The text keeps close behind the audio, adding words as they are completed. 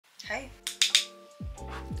Hey.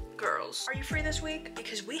 Girls, are you free this week?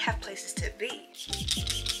 Because we have places to be.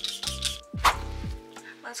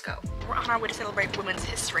 Let's go. We're on our way to celebrate Women's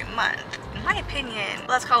History Month. In my opinion,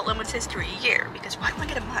 let's call it Women's History Year, because why do I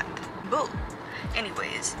get a month? Boo.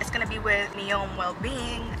 Anyways, it's gonna be with Neom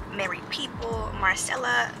Wellbeing, Merry People,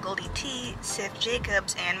 Marcella, Goldie T, Sif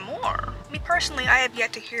Jacobs, and more. Me personally, I have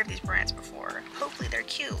yet to hear of these brands before. Hopefully they're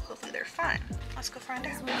cute, hopefully they're fun. Let's go find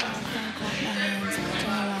out. I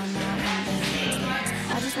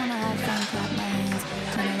just wanna have fun, clap my hands,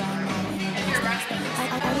 turn around now and dance, dance, dance.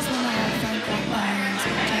 I just wanna have fun, clap my hands,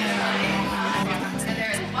 turn around now and dance, dance,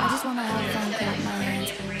 dance. I just wanna have fun, clap my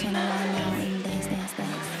hands, turn around now and dance, dance,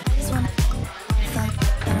 dance. I just wanna have fun,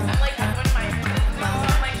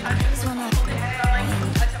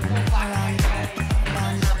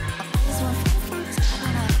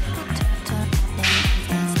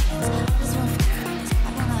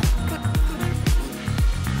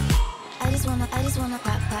 I just wanna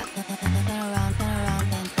clap, clap, turn around, dance,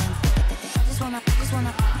 dance. I just wanna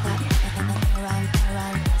clap, clap, turn around,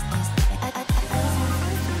 dance, dance.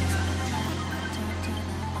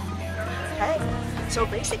 Hey, so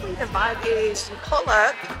basically the vibe is you pull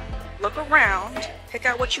up, look around, pick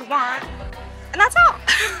out what you want, and that's all.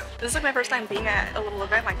 This is like my first time being at a little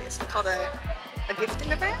event like this. It's called a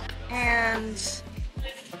gifting event, and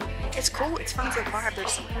it's cool, it's fun, it's a vibe.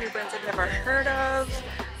 There's so many brands I've never heard of.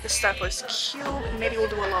 This stuff was cute. Maybe we'll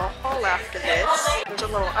do a little haul after this. There's a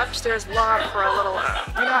little upstairs lot for a little,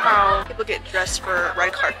 you know how people get dressed for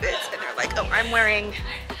red carpets and they're like, oh, I'm wearing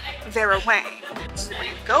Vera Wang. This is where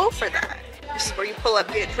you go for that. This is where you pull up,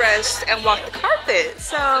 get dressed, and walk the carpet.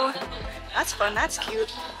 So that's fun, that's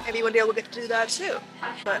cute. Maybe one day we'll get to do that too.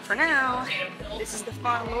 But for now, this is the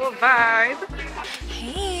fun little vibe.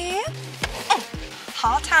 Hey. Oh,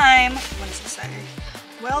 haul time. What does it say?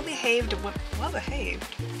 Well-behaved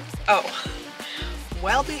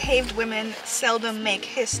women seldom make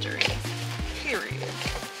history. Period.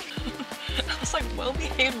 I was like,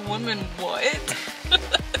 well-behaved women what?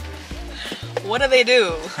 What do they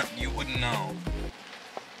do? You wouldn't know.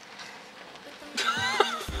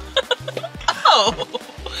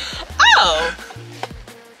 Oh.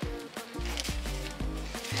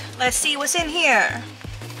 Let's see what's in here.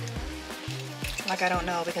 Like I don't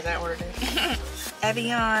know because I ordered it.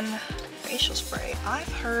 Evian facial spray.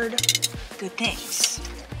 I've heard good things.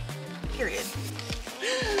 Period.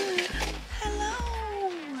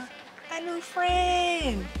 Hello, a new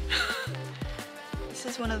friend. This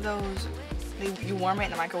is one of those, you warm it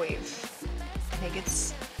in the microwave and it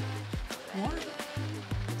gets warm.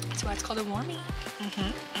 That's why it's called a warmie.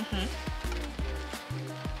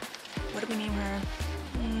 What do we name her?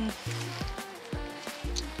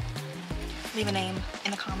 Leave a name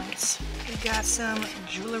in the comments. We got some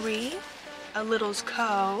jewelry, a Little's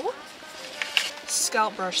Co.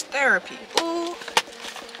 Scalp brush therapy. Ooh,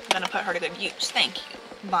 I'm gonna put her to good use. Thank you.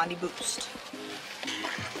 Bondi Boost.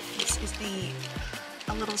 This is the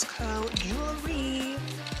a Little's Co. jewelry.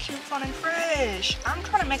 Cute, fun, and fresh. I'm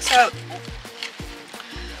trying to mix up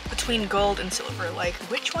between gold and silver. Like,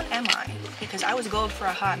 which one am I? Because I was gold for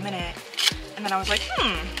a hot minute, and then I was like,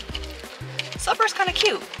 silver's kind of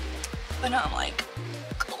cute. But now I'm like,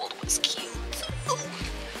 gold was cute.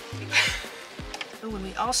 Ooh, and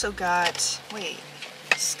we also got, wait,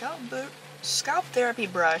 scalp therapy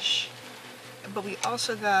brush. But we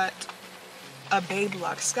also got a Babe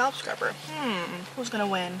Lock scalp scrubber. Who's gonna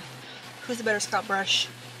win? Who's the better scalp brush?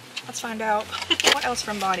 Let's find out. What else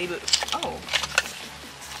from Body Boost? Oh,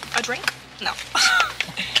 a drink? No.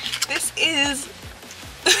 This is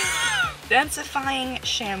Densifying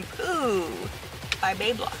Shampoo by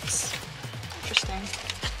Babe Locks. Interesting.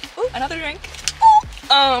 Ooh, another drink.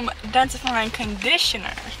 Ooh. Densifying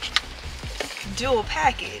Conditioner. Dual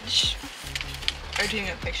package. Are you doing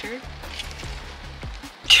a picture?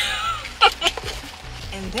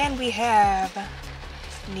 And then we have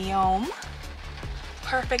Neom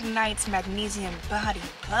Perfect Night's Magnesium Body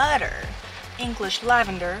Butter. English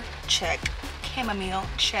Lavender, check. Chamomile,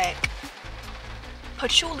 check.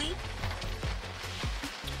 Patchouli,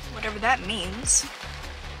 whatever that means.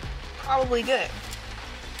 Probably good.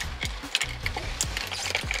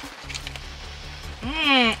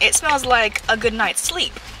 It smells like a good night's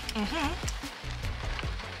sleep.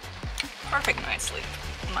 Perfect night's sleep,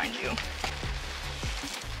 mind you.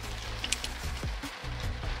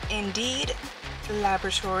 Indeed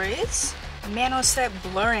Laboratories Nanoset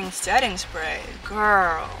Blurring Setting Spray.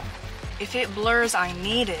 Girl, if it blurs, I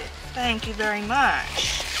need it. Thank you very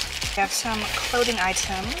much. We have some clothing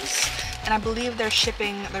items, and I believe they're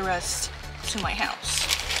shipping the rest to my house.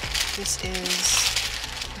 This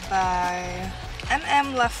is by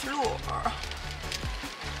MM La Fleur.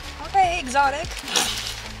 Okay, exotic.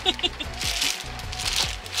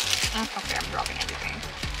 Okay, I'm dropping everything.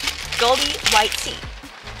 Goldie White Tea.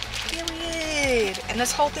 Period. And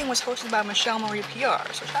this whole thing was hosted by Michele Marie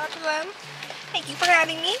PR. So shout out to them. Thank you for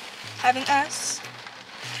having me. Having us.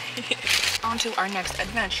 On to our next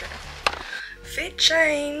adventure. Fit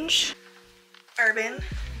change. Urban.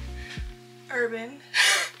 Urban.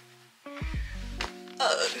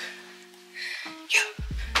 Ugh.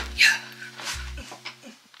 Yeah.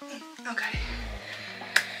 Okay.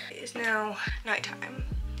 It is now nighttime.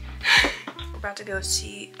 We're about to go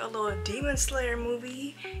see a little Demon Slayer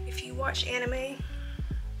movie. If you watch anime,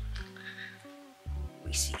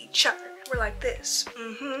 we see each other. We're like this.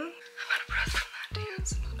 I'm out of breath from that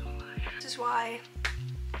dance. I'm not gonna lie. This is why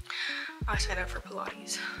I signed up for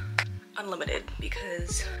Pilates Unlimited,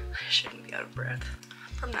 because I shouldn't be out of breath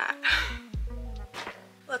from that.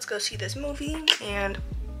 Let's go see this movie, and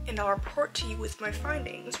I'll report to you with my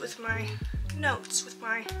findings, with my notes, with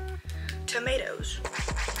my tomatoes.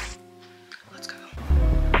 Let's go.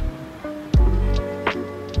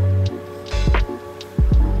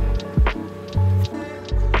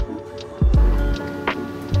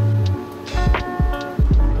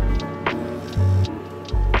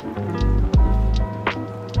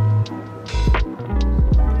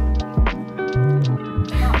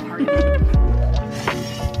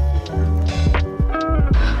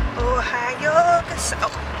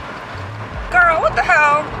 Girl, what the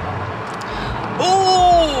hell?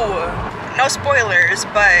 Ooh! No spoilers,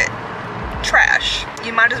 but trash.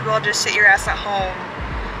 You might as well just sit your ass at home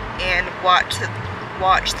and watch the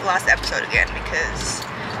last episode again, because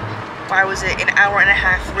why was it an hour and a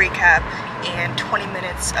half recap and 20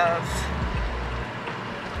 minutes of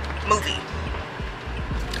movie?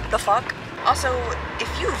 The fuck? Also,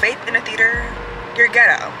 if you vape in a theater, you're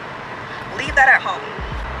ghetto. Leave that at home.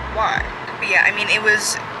 Why? But yeah, I mean, it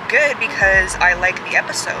was good because I liked the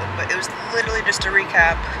episode, but it was literally just a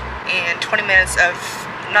recap and 20 minutes of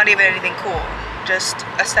not even anything cool, just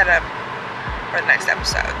a setup for the next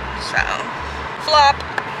episode. So, flop.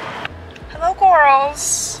 Hello,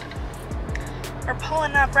 corals. We're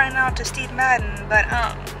pulling up right now to Steve Madden, but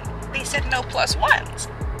they said no +1s.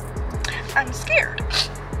 I'm scared.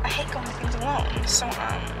 I hate going to things alone. So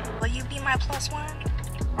will you be my +1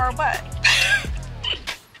 or what?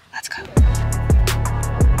 Let's go.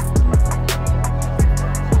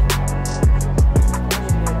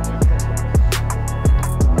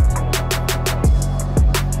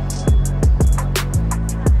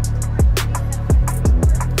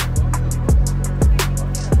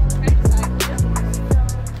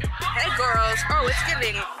 Oh, it's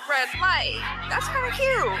giving red light. That's kind of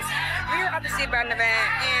cute. We were at the Steve Madden event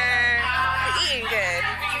and we're eating good.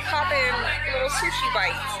 Popping little sushi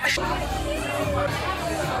bites.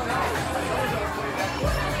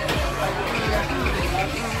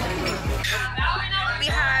 We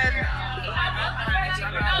had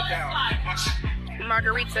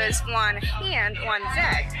margaritas on hand on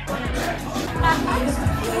deck.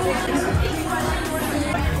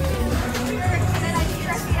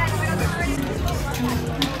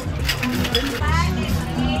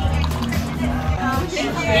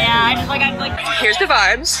 Yeah, I just like, I'm like. Here's the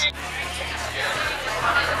vibes.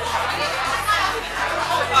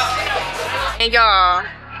 And y'all,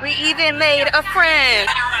 we even made a friend.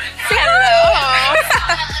 Hello.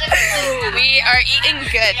 We are eating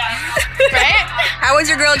good, right? How was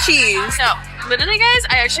your grilled cheese? No, literally, guys,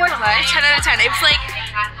 I actually went live 10 out of 10. It's like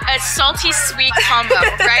a salty sweet combo,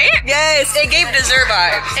 right? Yes, it gave dessert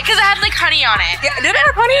vibes. Because it had like honey on it. Yeah, did it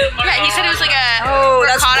have honey? Yeah, he said it was like a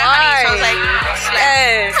that's ricotta why. honey. So I was like,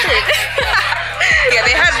 yes. Yeah,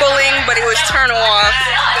 they had bowling, but it was turned off.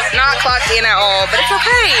 Not clocked in at all, but it's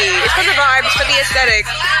okay. It's for the vibe, it's for the aesthetic.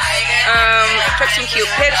 Took some cute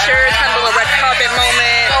pictures, had a little red carpet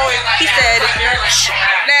moment. He said,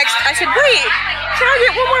 next. I said, wait, can I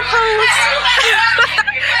get one more pose?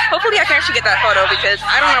 Hopefully I can actually get that photo, because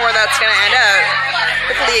I don't know where that's gonna end up.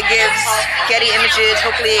 Hopefully it gives Getty Images,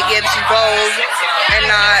 hopefully it gives Vogue, and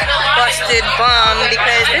not Busted Bum,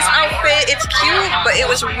 because this outfit, it's cute, but it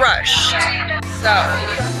was rushed. So,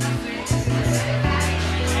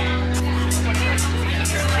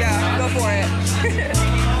 yeah, go for it.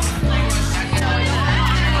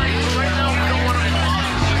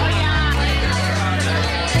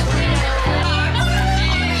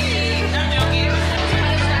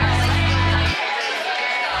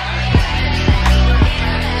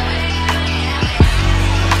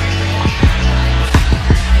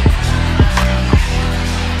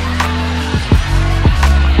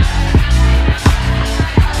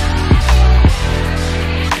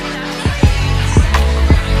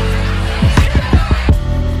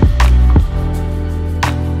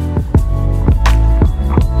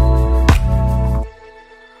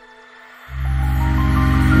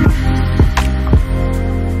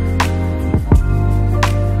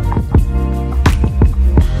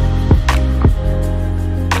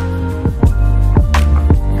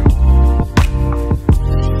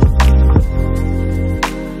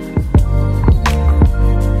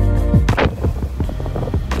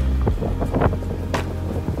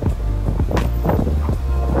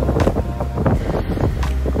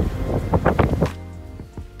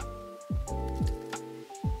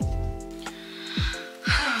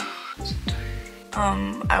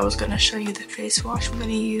 I was gonna show you the face wash I'm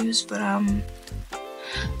gonna use, but I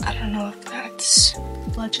don't know if that's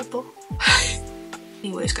legible.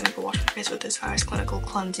 Anyways, gonna go wash my face with this Heyy Clinical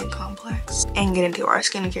Cleansing Complex and get into our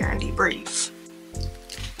skincare and debrief.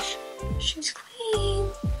 She's clean.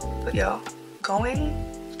 But yo,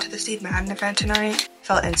 going to the Steve Madden event tonight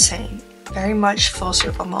felt insane. Very much full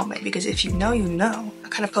circle moment, because if you know, you know. I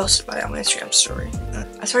kind of posted about it on my Instagram story.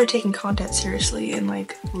 I started taking content seriously in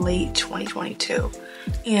like late 2022.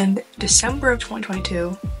 And December of 2022,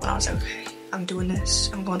 when I was like, okay, I'm doing this,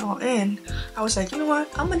 I'm going all in, I was like, you know what,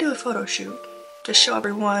 I'm gonna do a photo shoot to show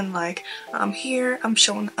everyone like I'm here, I'm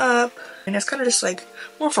showing up. And it's kind of just like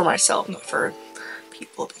more for myself, not for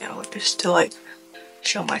people, you know, like just to like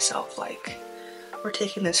show myself like we're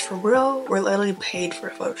taking this for real. We're literally paid for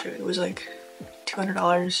a photo shoot. It was like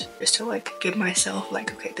 $200 just to like give myself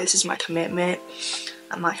like, okay, this is my commitment.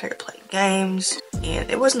 I'm not here to play games.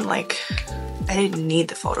 And it wasn't like I didn't need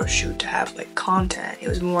the photo shoot to have like content. It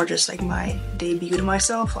was more just like my debut to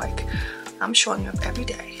myself. Like, I'm showing up every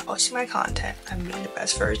day, posting my content. I'm being the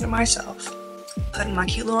best version of myself. Putting my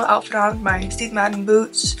cute little outfit on, my Steve Madden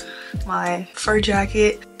boots, my fur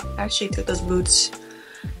jacket. I actually took those boots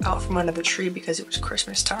out from under the tree because it was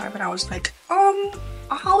Christmas time, and I was like,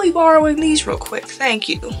 I'll be borrowing these real quick, thank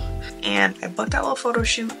you. And I booked that little photo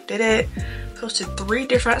shoot, did it, posted 3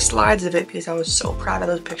 different slides of it because I was so proud of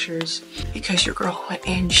those pictures. Because your girl went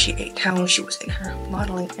in, she ate down, she was in her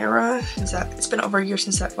modeling era. It's been over a year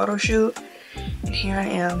since that photo shoot, and here I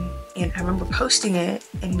am. And I remember posting it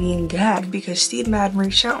and being gagged because Steve Madden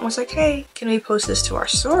reached out and was like, hey, can we post this to our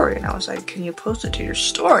story? And I was like, can you post it to your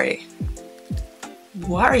story?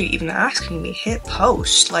 Why are you even asking me? Hit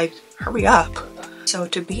post, like, hurry up. So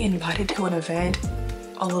to be invited to an event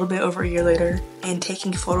a little bit over a year later and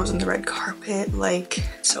taking photos on the red carpet, like,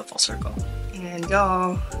 so full circle. And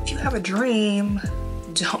y'all, if you have a dream,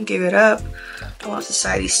 don't give it up. Don't let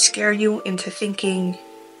society scare you into thinking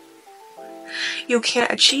you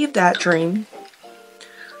can't achieve that dream.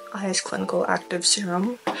 Heyy Clinical Active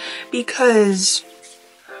Serum, because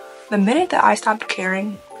the minute that I stopped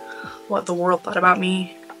caring what the world thought about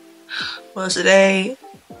me was the day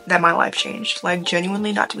that my life changed. Like,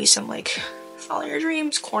 genuinely, not to be some like follow your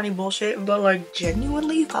dreams corny bullshit, but like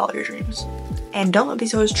genuinely follow your dreams and don't let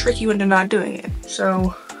these hoes trick you into not doing it.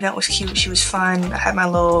 So that was cute. She was fun. I had my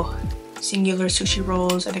little singular sushi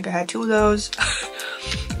rolls. I think I had 2 of those.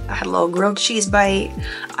 I had a little grilled cheese bite.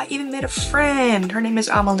 I even made a friend. Her name is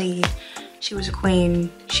Amelie. She was a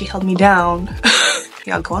queen. She held me down.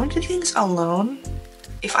 Yeah, going to things alone,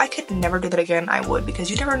 if I could never do that again, I would,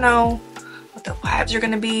 because you never know what the vibes are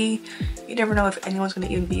gonna be. You never know if anyone's gonna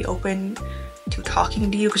even be open to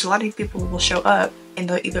talking to you, because a lot of people will show up and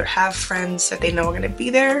they'll either have friends that they know are gonna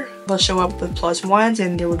be there, they'll show up with +1s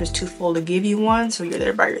and they were just too full to give you one, so you're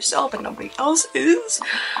there by yourself and nobody else is.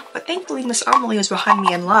 But thankfully Miss Amelie was behind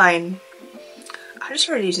me in line. I just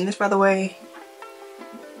started using this, by the way.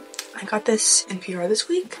 I got this in PR this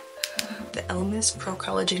week, the Elemis Pro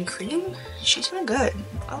Collagen Cream. She's been good.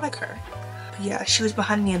 I like her. But yeah, she was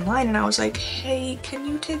behind me in line and I was like, hey, can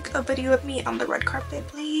you take a video of me on the red carpet,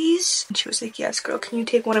 please? And she was like, yes, girl, can you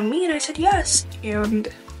take one of me? And I said, yes. And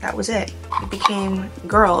that was it. It became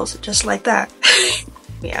girls just like that.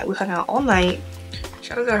 Yeah, we hung out all night.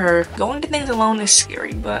 Shout out to her. Going to things alone is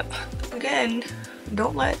scary, but again,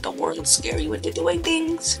 don't let the world scare you into doing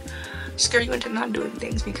things. Scare you into not doing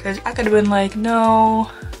things, because I could have been like,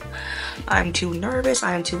 no, I'm too nervous,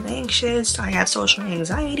 I am too anxious, I have social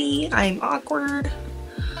anxiety, I'm awkward,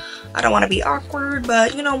 I don't want to be awkward.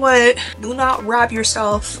 But you know what? Do not rob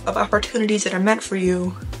yourself of opportunities that are meant for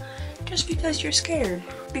you just because you're scared.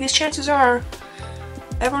 Because chances are,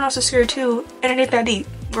 everyone else is scared too, and it ain't that deep.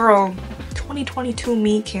 Girl, 2022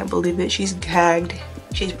 me can't believe it. She's gagged,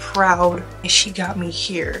 she's proud, and she got me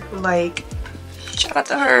here. Like, shout out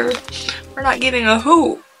to her for not giving a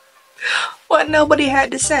hoot what nobody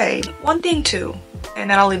had to say. One thing too, and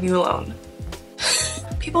then I'll leave you alone.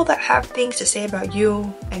 People that have things to say about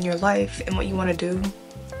you and your life and what you want to do,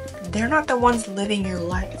 they're not the ones living your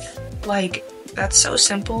life. Like, that's so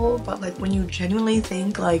simple, but like when you genuinely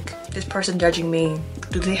think like, this person judging me,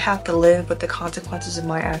 do they have to live with the consequences of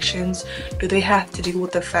my actions? Do they have to deal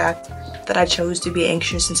with the fact that I chose to be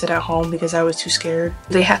anxious and sit at home because I was too scared?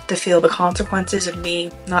 Do they have to feel the consequences of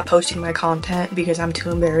me not posting my content because I'm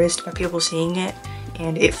too embarrassed by people seeing it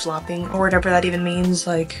and it flopping, or whatever that even means?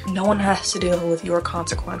 Like, no one has to deal with your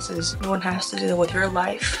consequences. No one has to deal with your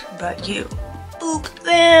life but you. Book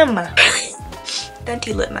them!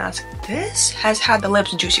 Fenty lip mask. This has had the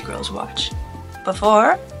lips Juicy Girls watch.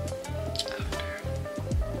 Before,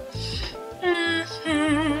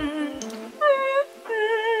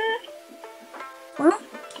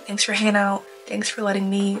 Thanks for hanging out. Thanks for letting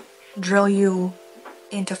me drill you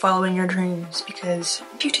into following your dreams, because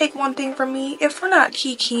if you take one thing from me, if we're not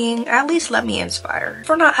kikiing, at least let me inspire. If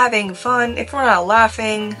we're not having fun, if we're not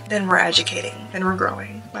laughing, then we're educating, then we're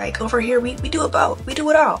growing. Like over here, we do it both. We do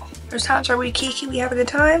it all. There's times where we kiki, we have a good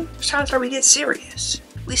time. There's times where we get serious.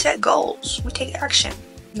 We set goals. We take action.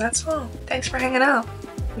 And that's all. Thanks for hanging out.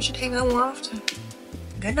 We should hang out more often.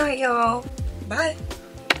 Good night, y'all. Bye.